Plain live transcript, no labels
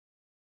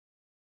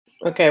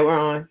Okay, we're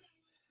on.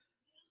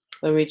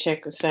 Let me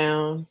check the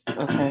sound.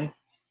 Okay.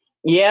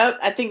 Yep,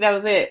 I think that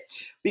was it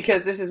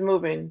because this is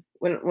moving.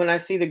 When I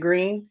see the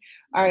green,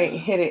 all right,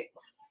 hit it.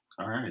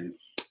 All right.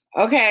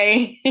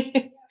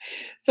 Okay.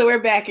 So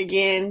we're back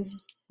again.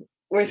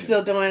 We're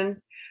still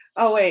doing.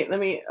 Oh wait,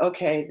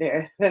 Okay,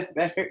 there. That's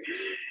better.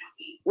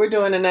 We're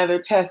doing another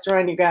test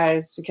run, you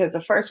guys, because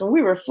the first one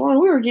we were flowing,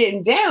 we were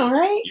getting down,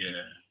 right?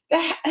 Yeah.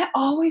 That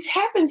always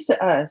happens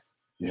to us.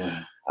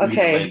 Yeah. Okay. We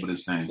need to label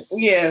this thing.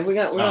 Yeah, we're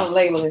gonna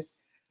label this.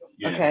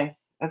 Yeah.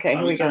 Okay.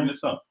 Here we go. Turn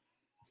this up.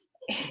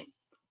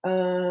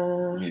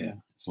 Yeah,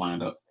 it's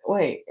lined up.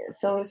 Wait,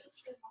 so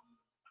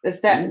it's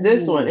that. Ooh.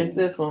 This one. It's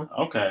this one.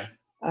 Okay.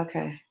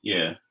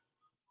 Yeah.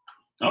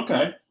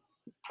 Okay.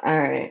 All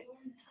right.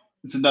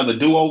 It's another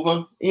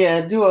do-over.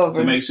 Yeah, do-over.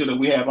 To make sure that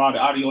we have all the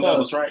audio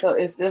levels right. So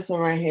it's this one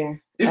right here.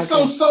 It's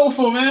so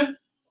soulful, man.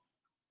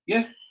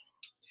 Yeah.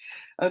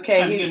 Okay.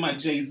 I'm trying to get my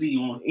Jay-Z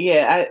on.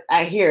 Yeah,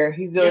 I hear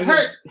he's doing. It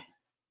hurt.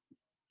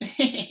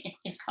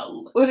 It's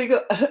cold. Where'd he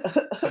go?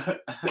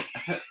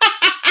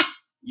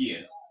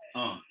 Yeah.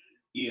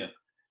 Yeah.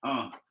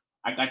 I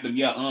got them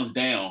uns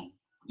down.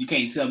 You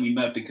can't tell me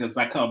nothing because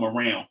I come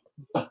around.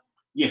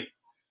 Yeah.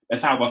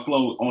 That's how I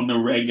flow on the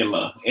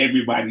regular.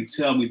 Everybody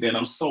tell me that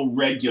I'm so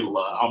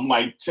regular. I'm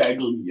like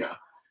telling ya.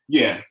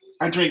 Yeah.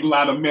 I drink a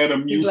lot of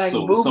Metamucil, like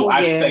so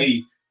I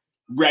stay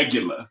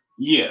regular.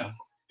 Yeah.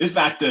 It's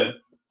not the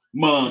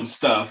mom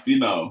stuff,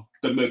 the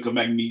milk of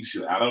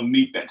magnesia. I don't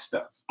need that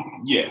stuff.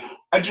 Yeah.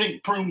 I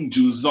drink prune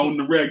juice on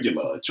the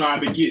regular,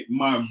 trying to get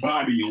my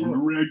body on the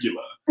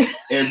regular.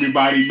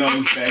 Everybody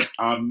knows that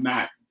I'm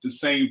not the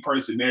same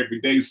person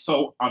every day,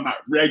 so I'm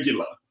not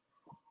regular.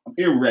 I'm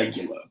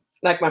irregular.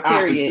 Like my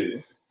period.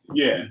 Opposite.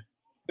 Yeah.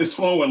 It's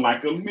flowing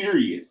like a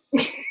myriad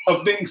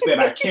of things that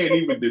I can't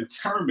even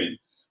determine.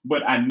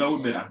 But I know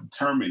that I'm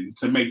determined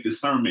to make the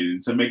sermon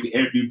and to make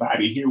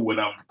everybody hear what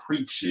I'm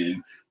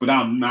preaching. But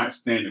I'm not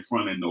standing in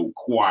front of no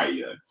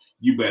choir.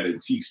 You better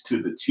teach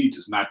to the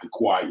teachers, not the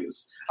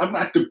choirs. I'm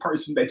not the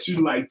person that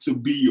you like to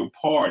be a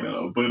part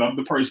of, but I'm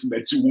the person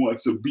that you want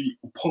to be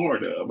a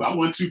part of. I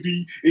want to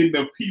be in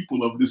the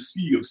people of the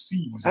sea of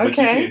seas. Okay. But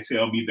you can't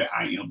tell me that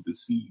I am the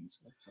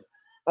seas.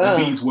 I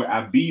bees where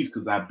I bees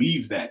because I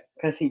bees that.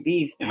 Because he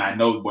bees that. And I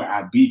know where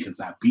I be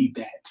because I be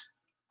that.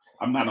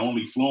 I'm not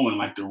only flowing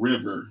like the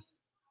river.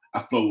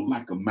 I flow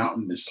like a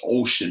mountainous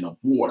ocean of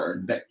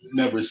water that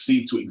never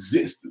seemed to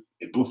exist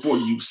before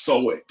you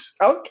saw it.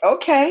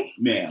 Okay.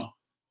 Now,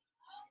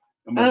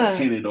 I'm going to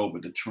hand it over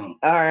to Trump.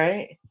 All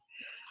right.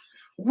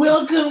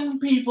 Welcome,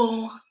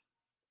 people.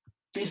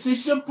 This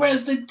is your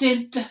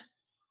president.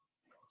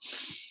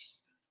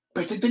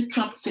 President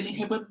Trump sitting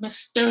here with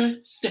Mr.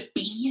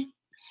 Sippy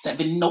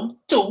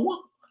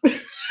 702.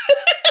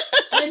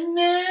 And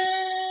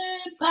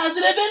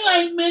positive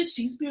enlightenment.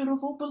 She's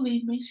beautiful.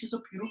 Believe me, she's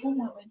a beautiful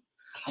woman.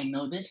 I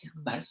know this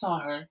because I saw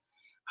her.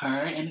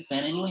 Her and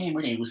Fannie Lou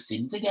Hamer, they were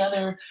sitting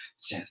together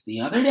just the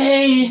other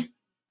day,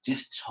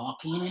 just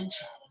talking and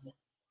chatting.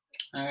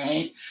 All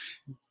right.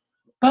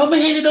 But I'm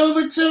going to hand it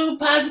over to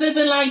Positive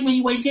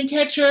Enlightenment where you can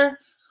catch her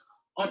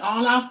on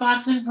all our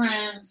Fox and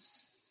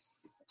Friends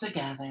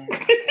together.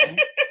 Okay?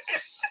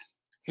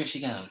 Here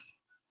she goes.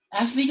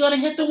 Ashley, going to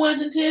hit the ones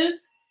and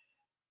twos?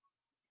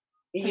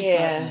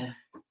 Yeah.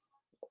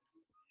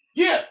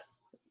 Yeah.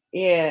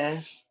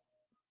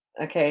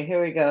 Okay,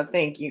 here we go.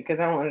 Thank you, because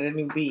I wanted a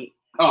new beat.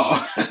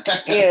 Oh.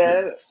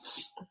 Yeah.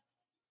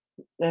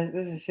 This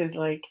is his,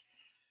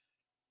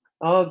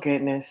 oh,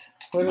 goodness.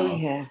 What do we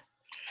have?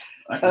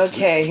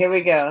 Okay, here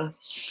we go.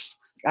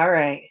 All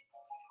right.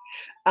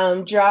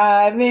 I'm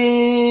driving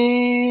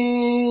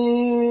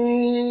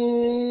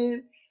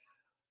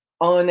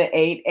on the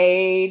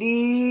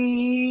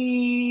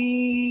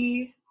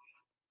 880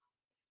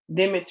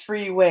 Nimitz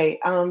Freeway.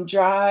 I'm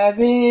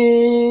driving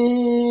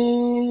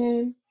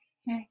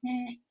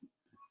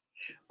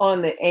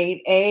on the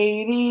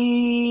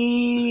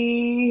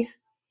 880.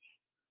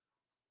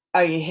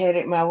 Are you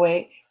headed my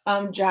way?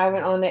 I'm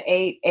driving on the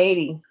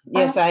 880.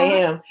 Yes, I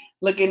am.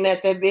 Looking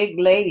at that big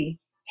lady.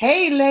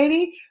 Hey,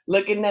 lady.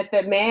 Looking at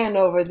that man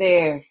over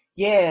there.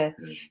 Yeah.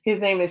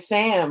 His name is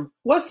Sam.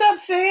 What's up,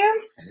 Sam?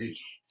 Hey.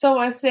 So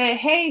I said,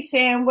 hey,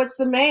 Sam, what's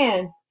the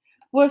man?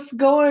 What's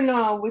going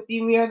on with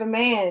you? You're the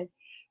man.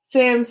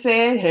 Sam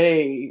said,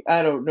 hey,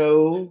 I don't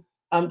know.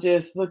 I'm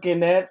just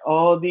looking at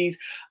all these.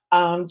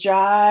 I'm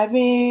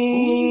driving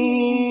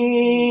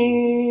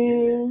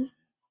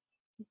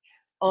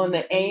on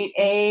the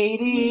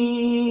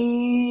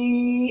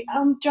 880.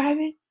 I'm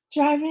driving.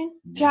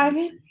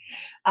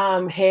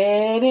 I'm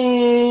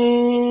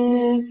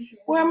heading.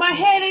 Where am I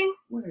heading?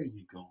 Where are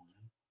you going?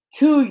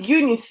 To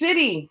Union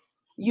City.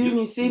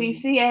 Union City,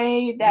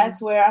 CA.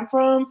 That's where I'm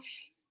from.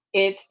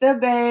 It's the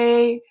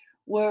Bay,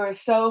 where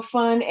it's so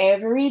fun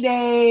every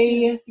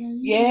day.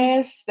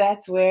 Yes,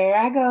 that's where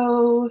I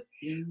go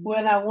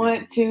when I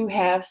want to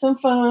have some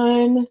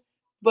fun.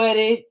 But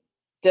it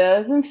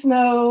doesn't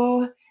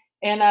snow.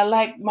 And I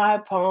like my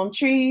palm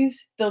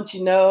trees, don't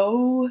you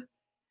know?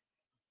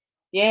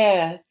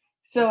 Yeah.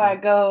 So I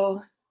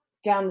go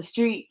down the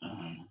street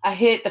I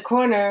hit the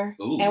corner,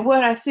 Ooh. and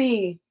what I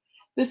see?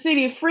 The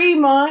city of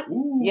Fremont.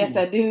 Ooh. Yes,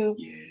 I do.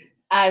 Yeah.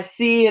 I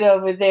see it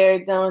over there,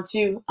 don't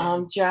you? Yeah.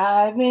 I'm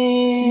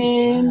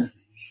driving.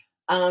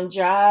 I'm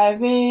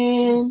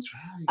driving.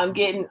 I'm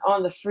getting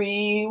on the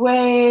freeway.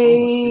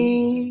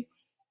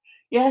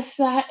 Yes,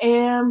 I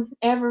am.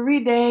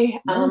 Every day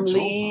I'm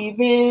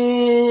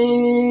leaving.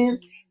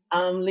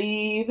 I'm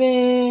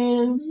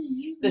leaving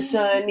the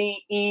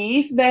sunny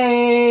East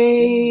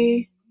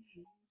Bay.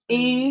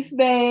 East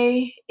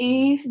Bay,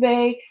 East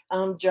Bay.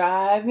 I'm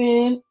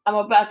driving. I'm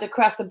about to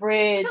cross the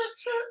bridge.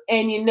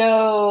 And you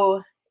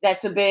know,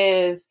 that's a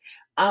biz.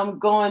 I'm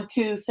going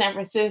to San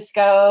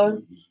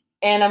Francisco.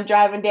 And I'm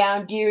driving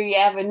down Geary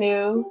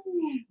Avenue.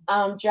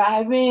 I'm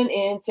driving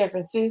in San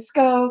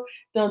Francisco.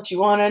 Don't you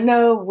want to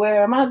know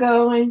where am I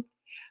going?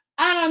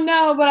 I don't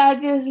know, but I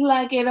just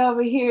like it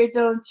over here.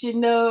 Don't you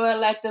know? I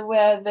like the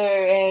weather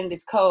and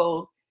it's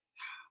cold.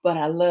 But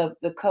I love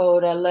the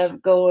cold. I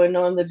love going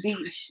on the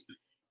beach.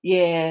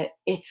 Yeah,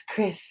 it's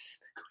crisp.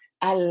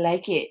 I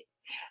like it.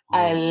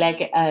 I like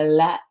it a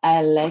lot.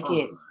 I like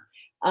it.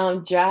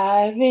 I'm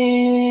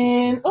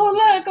driving. Oh,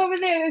 look, over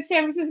there, the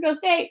San Francisco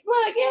State.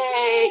 Look,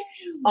 yay.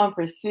 On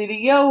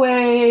Presidio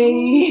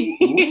Way.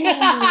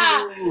 Yeah,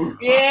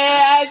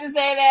 I had to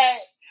say that.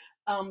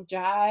 I'm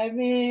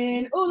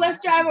driving. Oh,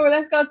 let's drive over.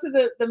 Let's go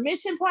to the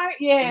Mission part.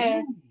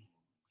 Yeah.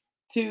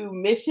 To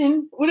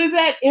Mission. What is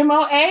that?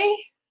 MOA?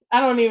 I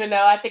don't even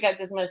know. I think I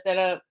just messed that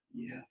up.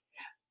 Yeah.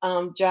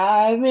 I'm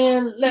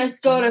driving. Let's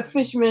go to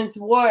Fisherman's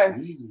Wharf.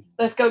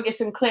 Let's go get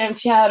some clam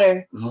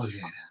chowder. Oh,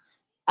 yeah.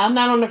 I'm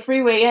not on the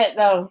freeway yet,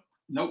 though.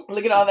 Nope.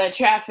 Look at all that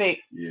traffic.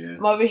 Yeah.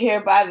 I'm over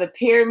here by the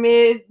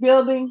Pyramid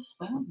Building.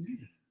 Oh,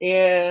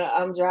 yeah,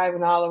 I'm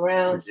driving all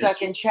around,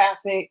 stuck in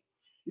traffic.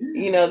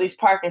 yeah. You know, these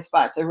parking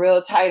spots are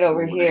real tight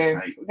over here.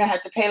 Tight. We're going to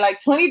have to pay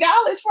like $20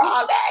 for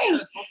all day.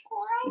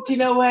 But you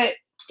know what?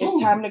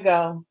 It's time to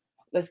go.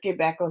 Let's get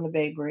back on the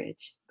Bay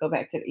Bridge. Go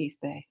back to the East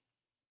Bay.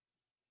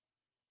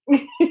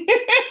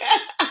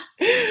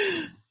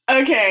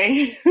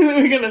 Okay,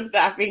 we're going to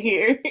stop it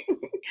here.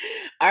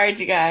 All right,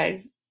 you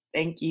guys.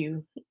 Thank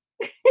you.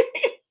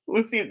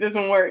 We'll see if this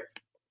one works.